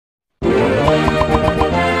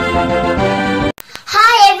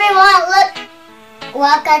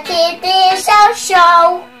Welcome to the Sao Lao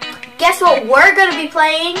Show. Guess what we're gonna be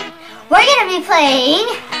playing? We're gonna be playing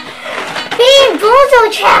the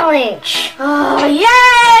Boozled challenge. Oh,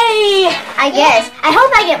 yay! I guess. I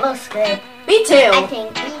hope I get most good. Me too. I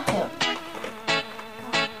think me too.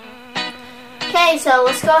 Okay, so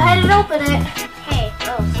let's go ahead and open it. Okay.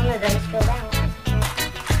 Oh, some of those go down.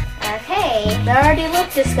 Okay. They already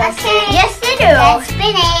look disgusting. Okay. Yes, they do. Let's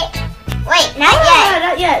spin it. Wait, not yet.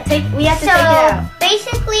 Not yet. We have to So take it out.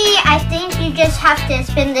 basically, I think you just have to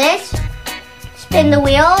spin this, spin the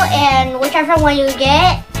wheel, and whichever one you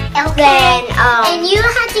get, then and you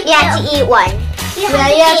have to eat one. You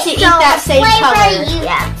have to eat that same color.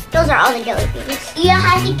 Yeah, those are all the jelly beans. You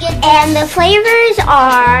have to get and the flavors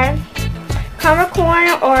are caramel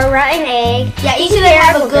corn or rotten egg. Yeah, each of them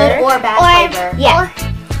have a good or bad flavor. Yeah,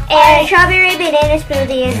 and strawberry banana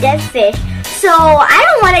smoothie and dead fish. So I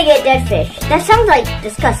don't want to get dead fish. That sounds like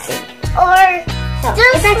disgusting. Or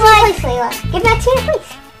just like give that to your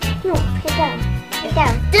face. No, put it down. Put it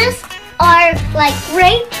down. This are like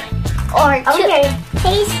grape or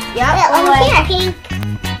taste. Yep. Here, pink.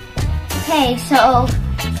 Okay, so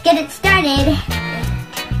let's get it started.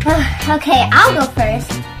 Okay, I'll go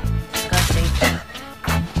first. Disgusting.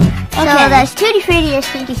 So there's Tutti Frutti or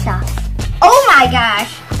Stinky Sauce. Oh my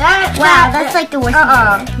gosh. That's like the worst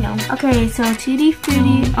one. No. Okay, so Tutti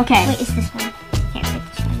Frutti. Okay. Wait, is this one? Here,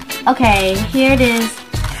 this one. Okay, here it is.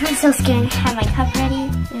 I'm so scared. I have my cup ready.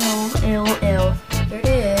 Ew. Here it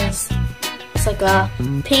is. It's like a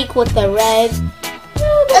pink with the red.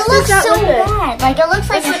 It looks so bad. Like it looks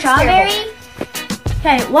like a strawberry.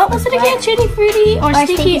 Okay, what was it again? Tutti Frutti or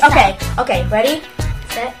Stinky? Okay, ready,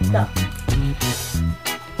 set, go.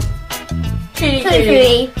 Tutti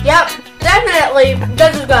Frutti. Yep, definitely.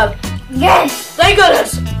 This is good. Yes. Thank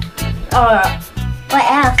goodness. What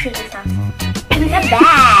else? Stinky Sauce. Not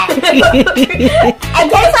bad. It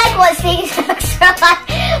tastes like what Stinky Sauce like.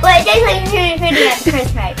 Well, it tastes like Tutti Frutti at the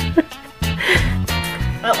first bite.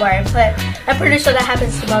 Don't worry, but I'm pretty sure that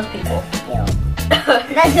happens to most people.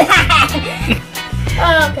 That's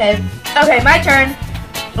bad. Okay, my turn.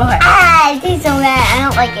 Okay. It tastes so bad. I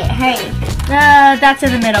don't like it. Hurry. That's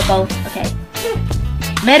in the middle, both. Okay.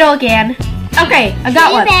 Middle again. Okay, I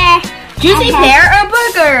got one. Juicy pear or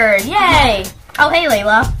burger? Yay! Oh, hey,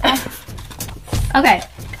 Layla. Okay.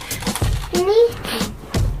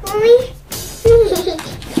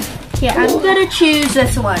 Here, I'm gonna choose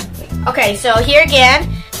this one. Okay, so here again,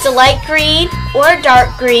 it's a light green or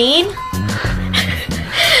dark green.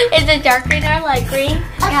 Is it dark green or light green?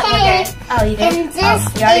 Okay. Oh, you did? And this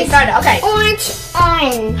you already started. Okay. Orange.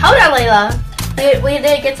 Hold on, Layla. We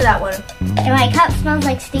didn't get to that one. And my cup smells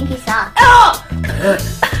like Stinky Sauce. Oh!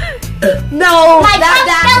 No, my cup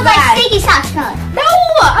smells like Stinky Sauce. No,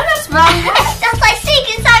 I'm not smelling It smells like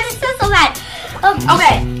Stinky Sauce. It smells so bad.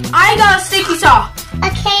 Okay, I got a Stinky Sauce.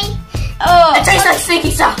 Okay. It tastes like Stinky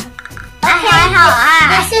Sauce. Okay.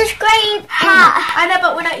 This is great. I know,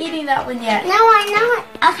 but we're not eating that one yet. No, I'm not.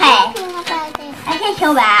 Okay. I can't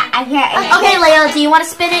show that. I can't. Okay, Layla, do you want to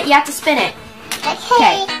spin it? You have to spin it.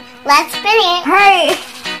 Okay. Let's spin it. Hurry.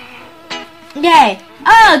 Yay.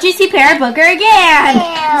 Oh, juicy pear booger again.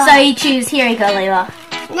 Ew. So you choose. Here you go, Layla.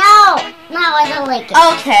 No, I don't like it.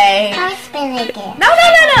 Okay. I'll spin it again. No.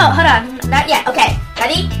 Hold on. Not yet. Okay.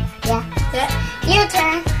 Ready? Yeah. Set. Your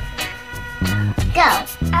turn. Go.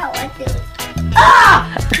 I want to do it. Ah!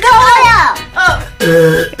 No! Oh.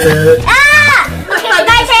 Okay,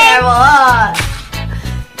 my turn.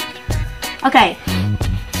 Okay.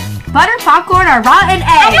 Butter popcorn or rotten egg?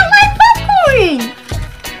 I don't like popcorn.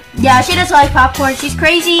 Yeah, she doesn't like popcorn. She's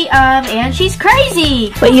crazy, and she's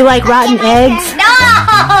crazy. But you like rotten eggs? No!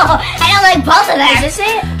 I don't like both of them. Is this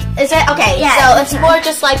it? Is it? Okay, Yeah, so it's more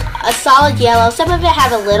just like a solid yellow. Some of it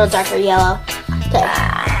have a little darker yellow. Okay.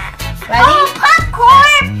 Ready? Oh,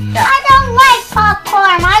 popcorn! Yeah. I don't like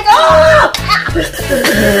popcorn. I don't.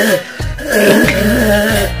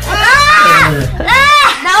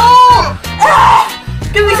 No!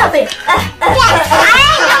 Give me something. Yes, I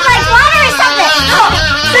don't like water or something.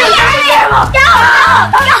 That's terrible. No!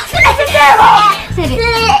 That's terrible.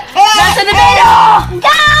 That's in the middle.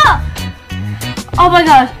 Go! Oh my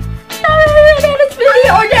gosh. Banana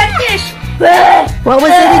smoothie or dead fish. What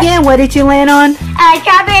was it again? What did you land on?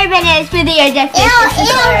 Strawberry banana smoothie or dead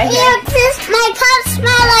fish. My cup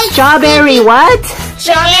smells like Strawberry what?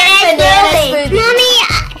 Strawberry banana smoothie. Mommy,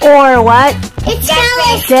 Or what? it smells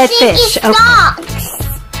like Dead sticky fish, okay. stalks.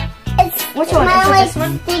 Which one? Is it this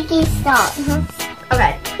one? Sticky stalks.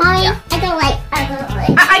 Okay. Mommy, Yeah. I don't like.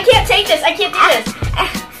 I can't take this. I can't do this.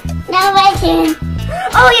 No, I can.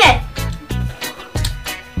 Oh yeah.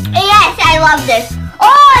 Yes, I love this.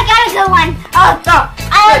 Oh, I got a good one. Oh,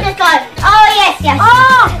 good. this one. Oh, yes, yes.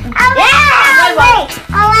 Oh! Yeah!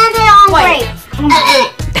 I'll land it on Wait. grape.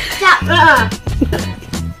 Stop.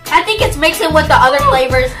 I think it's mixing with the other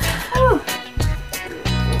flavors. Oh,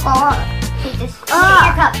 take this. Put it in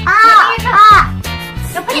your cup.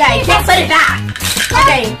 Yeah, you can't put it back.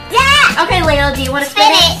 Okay. Yeah! Okay, Layla, do you want to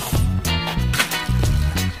spin it?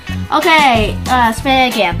 Okay, spin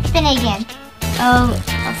it again. Spin it again. Oh,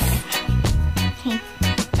 okay.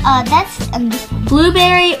 That's this one.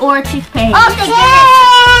 Blueberry or toothpaste? Okay!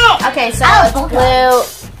 Okay, so it's blue.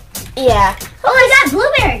 Yeah. Oh, I got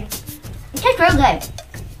blueberry. It tastes real good.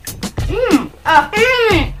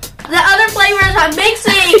 The other flavors are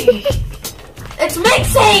mixing. It's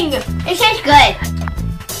mixing. It tastes good.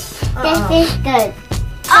 This is good.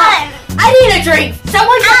 I need a drink.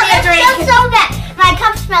 Someone give me a drink. It smells so bad. My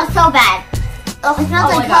cup smells so bad. Oh, it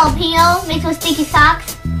smells like jalapeno mixed with sticky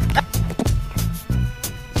socks.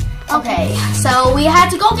 Okay, so we had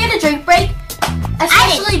to go get a drink break.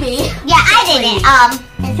 Especially me. Yeah, I didn't.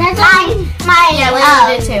 Yeah, Layla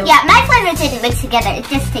did too. Yeah, my flavors didn't mix together. It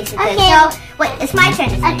just tasted good. So, wait, it's my turn.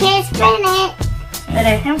 Okay, spin it.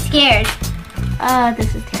 I'm scared.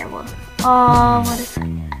 This is terrible. Oh, what is that?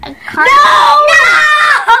 No!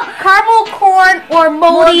 Caramel corn or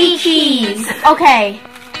moldy cheese. Okay.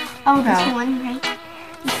 Oh no. This one, right?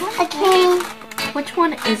 Okay. Which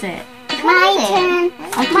one is it? My turn.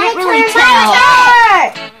 I can't really tell.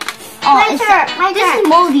 My turn. This is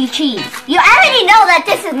moldy cheese. You already know that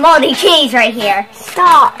this is moldy cheese right here.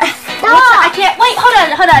 Stop. I can't. Wait,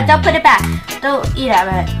 hold on. Don't put it back. Don't eat out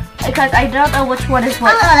of it. Because I don't know which one is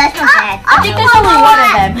what. Oh, that's not bad. I think there's only one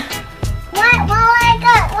of them. What? Well, I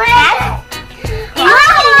got one. You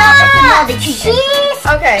already know this is moldy cheese.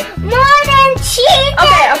 Okay. More than cheese.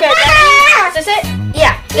 Okay. Is this it?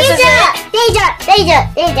 Yeah. This is it. These are.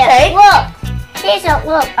 Okay. Look. These are.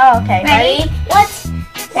 Look. Oh, okay. Ready? What's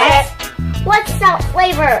that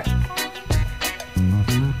flavor?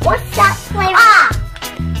 What's that flavor?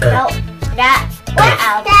 No.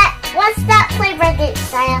 What's that flavor,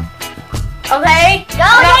 Saya? Okay. Go.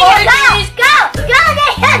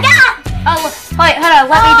 Oh, wait, hold on.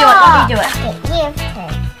 Let me do it.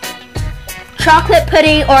 Chocolate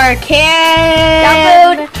pudding or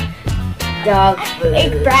canned dog food.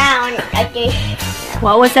 It's brown, I think.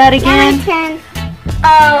 What was that again? It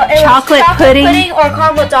Chocolate was pudding? or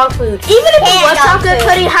caramel dog food. Even if it was chocolate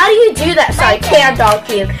pudding, how do you do that? Sorry, canned dog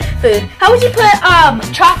food. How would you put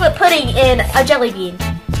chocolate pudding in a jelly bean?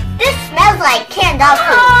 This smells like canned dog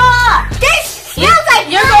food. This smells like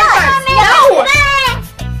You're going first. No.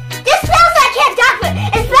 This smells like canned dog food.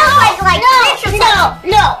 It smells like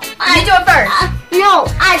No. You do it first. No,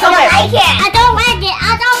 I don't Okay. like it. I don't like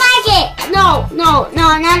it. No.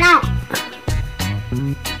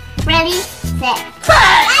 Ready, set.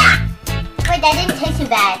 Wait, that didn't taste too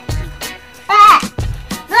bad.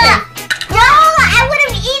 No, I would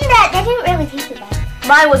have eaten that. That didn't really taste too bad.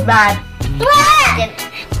 Mine was bad.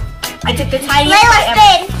 I took the tiniest bite ever.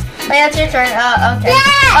 Layla, it's your turn. Okay.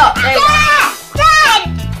 Oh, there you go.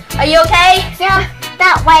 Are you okay? Yeah,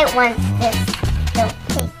 that white one is still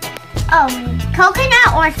tasty. Coconut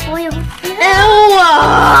or spoiled milk?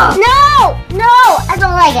 No, I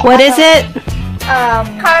don't like it. What is it?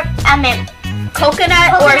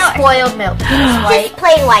 Coconut or spoiled milk. Just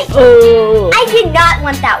plain white. Oh. I did not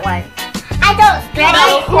want that one. I don't.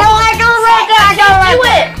 Ready? No, I don't like it. I don't like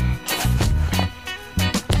it.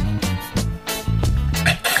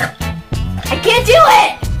 I can't do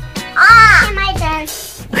it. My turn.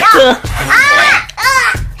 No.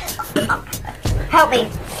 Help me.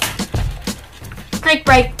 Drink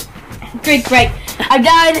break. I'm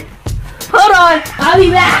done. Hold on. I'll be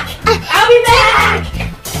back.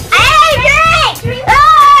 Hey, drink!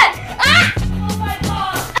 Oh my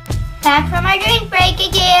god. Back for my drink break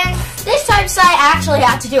again. This time Sai actually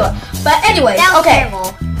had to do it. But anyways, That was okay.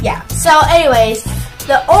 terrible. Yeah. So anyways,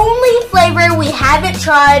 the only flavor we haven't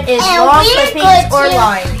tried is And raw we're clippings going or to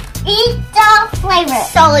lime. Eat the flavor.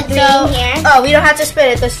 Solid green here. Oh, we don't have to spit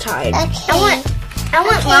it this time. Okay. I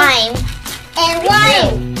want lime. And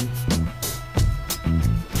lime.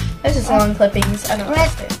 This is long clippings. I don't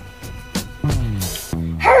trust it.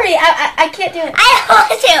 Hurry! I can't do it. I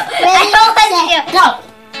want to. Go.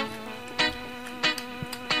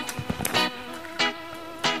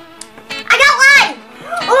 I got lime.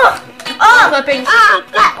 Long clippings.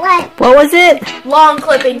 Got lime. What was it? Long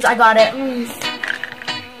clippings. I got it.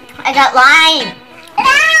 I got lime.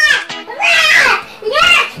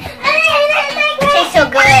 It tastes so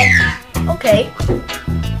good. Okay.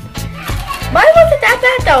 Mine wasn't that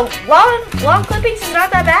bad though. Long clippings is not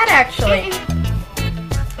that bad actually.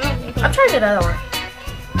 I'm trying another one.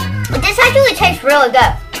 But this actually tastes really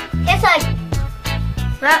good. Tastes like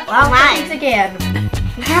Well, thanks again.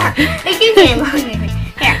 Thank you again.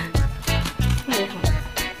 Here.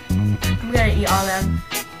 I'm gonna eat all them.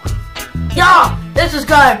 Yeah, this is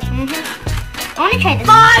good. I want to try this.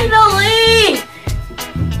 Finally!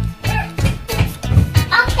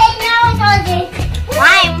 Okay, now it's all good.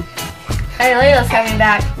 Lime. Hey, Layla's coming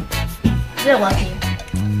back. You're lucky.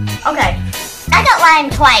 Okay. I got lime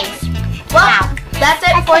twice. Well, Wow. that's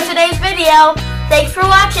it for today's video. Thanks for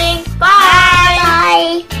watching.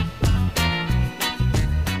 Bye. Bye.